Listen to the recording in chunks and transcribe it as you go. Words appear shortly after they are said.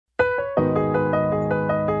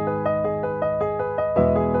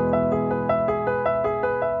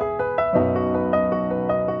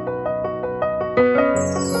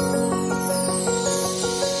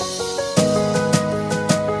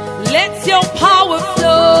power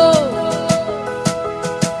flow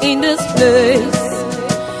in this place.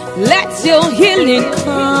 Let your healing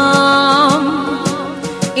come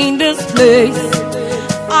in this place.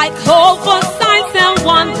 I call for signs and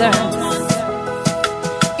wonders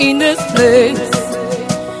in this place.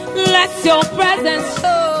 Let your presence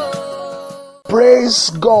show.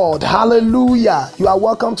 Praise God. Hallelujah. You are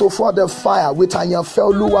welcome to For the Fire with Anyafe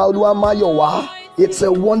Oluwamayowa. It's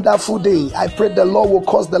a wonderful day. I pray the Lord will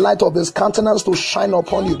cause the light of his countenance to shine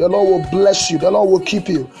upon you. The Lord will bless you. The Lord will keep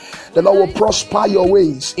you. The Lord will prosper your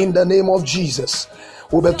ways in the name of Jesus.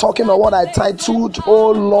 We'll be talking about what I titled,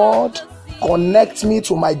 Oh Lord, connect me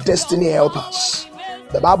to my destiny helpers.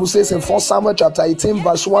 The Bible says in 1 Samuel chapter 18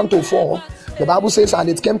 verse 1 to 4, the Bible says, and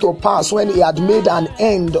it came to pass when he had made an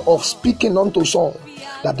end of speaking unto Saul,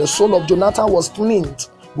 that the soul of Jonathan was linked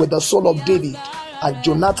with the soul of David. And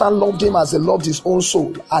Jonathan loved him as he loved his own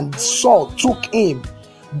soul. And Saul took him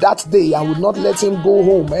that day and would not let him go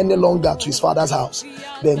home any longer to his father's house.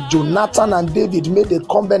 Then Jonathan and David made a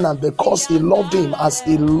covenant because he loved him as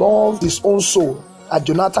he loved his own soul. And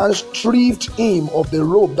Jonathan stripped him of the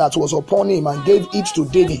robe that was upon him and gave it to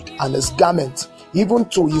David and his garment, even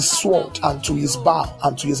to his sword and to his bow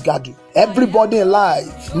and to his girdle. Everybody in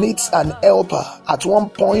life needs an helper at one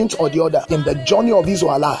point or the other in the journey of his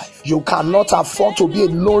or her life. You cannot afford to be a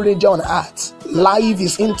lone ranger on earth. Life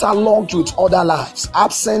is interlocked with other lives,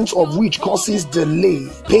 absence of which causes delay,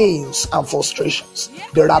 pains, and frustrations.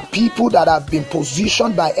 There are people that have been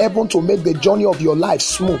positioned by heaven to make the journey of your life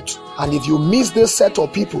smooth. And if you miss this set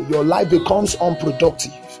of people, your life becomes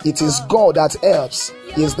unproductive. It is God that helps.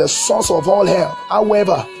 He is the source of all help.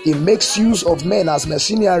 However, he makes use of men as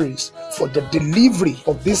mercenaries for the delivery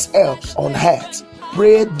of this help on earth.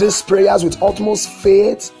 Pray these prayers with utmost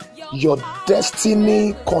faith. Your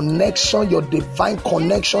destiny connection, your divine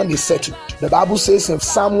connection is settled. The Bible says in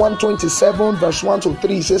Psalm 127 verse 1 to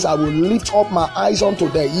 3, it says, I will lift up my eyes unto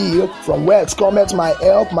the hill, from whence cometh my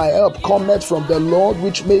help. My help cometh from the Lord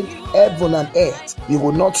which made heaven and earth. He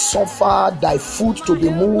will not suffer thy foot to be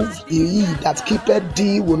moved. He that keepeth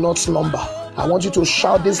thee will not slumber. I want you to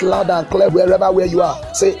shout this loud and clear where you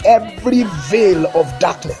are. Say, every veil of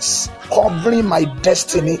darkness covering my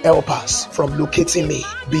destiny helpers from locating me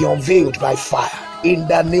be unveiled by fire. In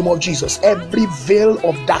the name of Jesus, every veil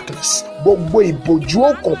of darkness, gbogbo ìbòjú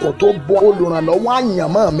òkùnkùn tó bo olùrànlọ́wọ́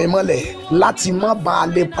àyànmọ́ mi mọ́lẹ̀ láti má bàa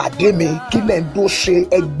lè pàdé mi, kílẹ̀ ń tó ṣe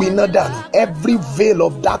ẹgbiná dànù. Every veil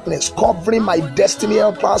of darkness covering my destiny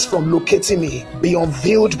helpers from locating me be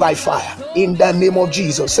unveiled by fire. In the name of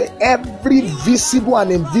Jesus, say every visible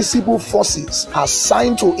and invisible forces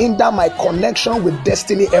assigned to hinder my connection with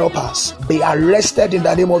destiny helpers be arrested in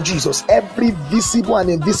the name of Jesus. Every visible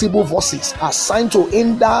and invisible forces assigned to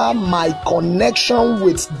hinder my connection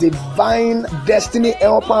with divine destiny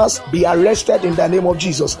helpers be arrested in the name of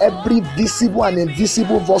Jesus. Every visible and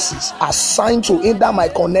invisible forces assigned to hinder my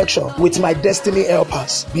connection with my destiny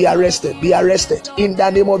helpers be arrested in the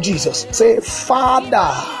name of Jesus. Say,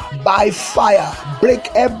 Father, by fire, break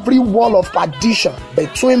every wall of partition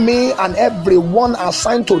between me and everyone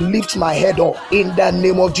assigned to lift my head up in the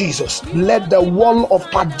name of Jesus. Let the wall of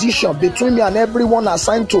partition between me and everyone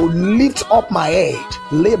assigned to lift up my head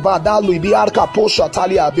be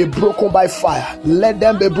broken by fire. Let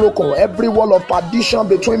them be broken. Every wall of partition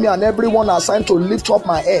between me and everyone assigned to lift up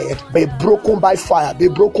my head be broken by fire. Be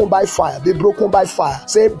broken by fire. Be broken by fire.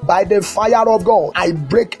 Say, by the fire of God, I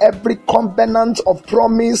break every covenant of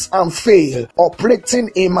promise and fail operating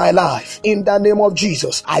in my life. In the name of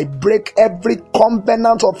Jesus, I break every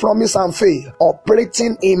covenant of promise and fail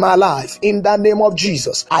operating in my life. In the name of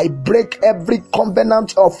Jesus, I break every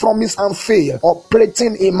covenant of promise and fail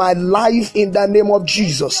operating in my life. In the name of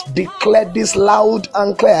Jesus, declare this loud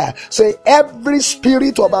and clear. Say, every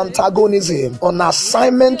spirit of antagonism on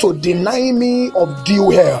assignment to deny me of due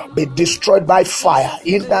help be destroyed by fire.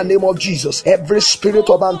 In the name of Jesus, every spirit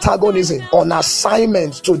of antagonism on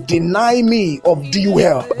assignment to deny me of due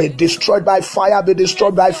help be destroyed by fire. Be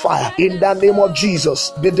destroyed by fire. In the name of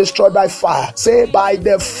Jesus, be destroyed by fire. Say, by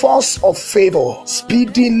the force of favor,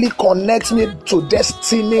 speedily connect me to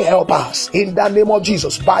destiny helpers. In the name of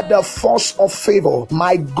Jesus, by the force of favor,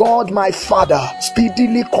 my God, my Father,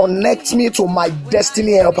 speedily connect me to my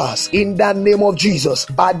destiny helpers. In the name of Jesus,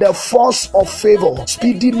 by the force of favor,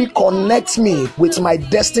 speedily connect me with my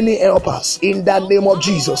destiny helpers. In the name of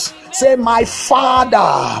Jesus, say, my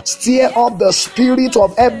Father, stir up the spirit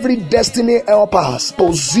of every destiny helpers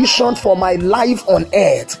positioned for my life on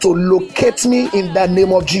earth to locate me. In the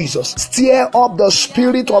name of Jesus, stir up the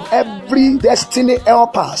spirit of every destiny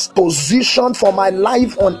helpers positioned for my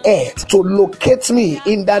life on earth to locate me.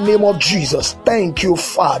 In the name of Jesus. Thank you,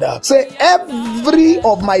 Father. Say, every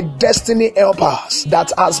of my destiny helpers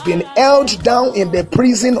that has been held down in the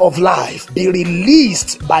prison of life be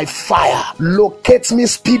released by fire. Locate me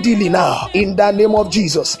speedily now in the name of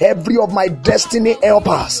Jesus. Every of my destiny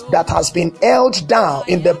helpers that has been held down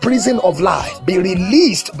in the prison of life be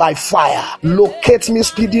released by fire. Locate me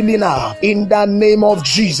speedily now in the name of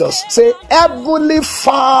Jesus. Say, Heavenly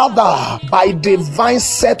Father, by divine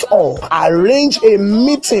setup, arrange a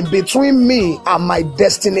meeting between me and my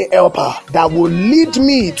destiny helper that will lead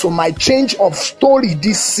me to my change of story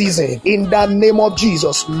this season in the name of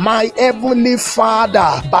Jesus. My Heavenly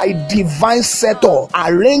Father, by divine setup,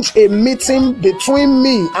 arrange a meeting between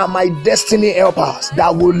me and my destiny helpers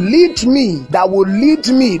that will lead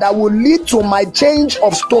to my change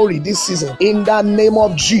of story this season in the name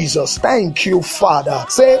of Jesus. Thank you, Father.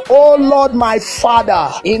 Say, oh Lord, my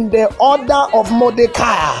Father, in the order of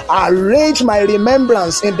Mordecai, arrange my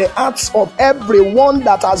remembrance in the hearts of everyone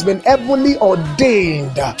that has been heavenly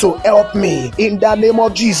ordained to help me in the name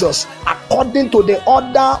of Jesus. According to the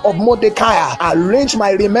order of Mordecai, arrange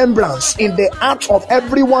my remembrance in the heart of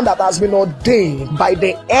everyone that has been ordained by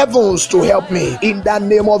the heavens to help me in the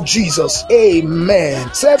name of Jesus.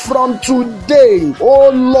 Amen. Say, from today,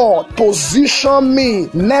 oh Lord, position me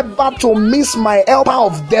never to miss my helper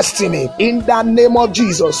of destiny in the name of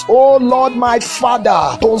Jesus. Oh Lord, my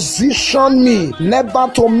Father, position me never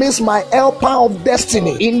to miss my helper of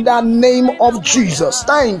destiny in the name of Jesus.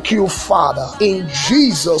 Thank you, Father. In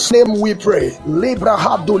Jesus' name we pray.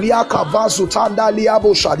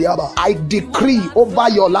 I decree over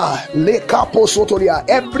your life,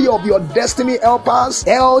 every of your destiny helpers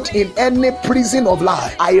held in any prison of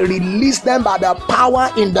life, I release them by the power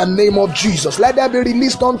in the name of Jesus. Let them be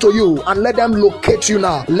released unto you and let them locate you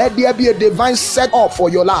now. Let there be a divine set up for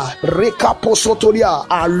your life.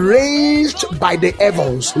 Arranged by the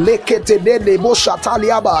heavens,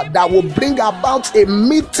 that will bring about a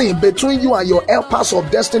meeting between you and your helpers of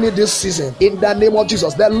destiny this season. In the name of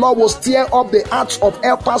Jesus, the Lord will stir up the hearts of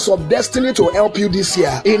helpers of destiny to help you this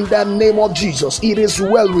year. In the name of Jesus, it is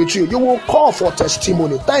well with you. You will call for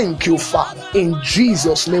testimony. Thank you, Father. In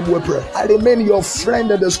Jesus' name we pray. I remain your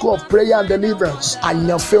friend in the school of prayer and deliverance.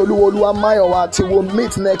 Till we'll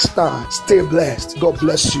meet next time. Stay blessed. God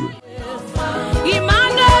bless you.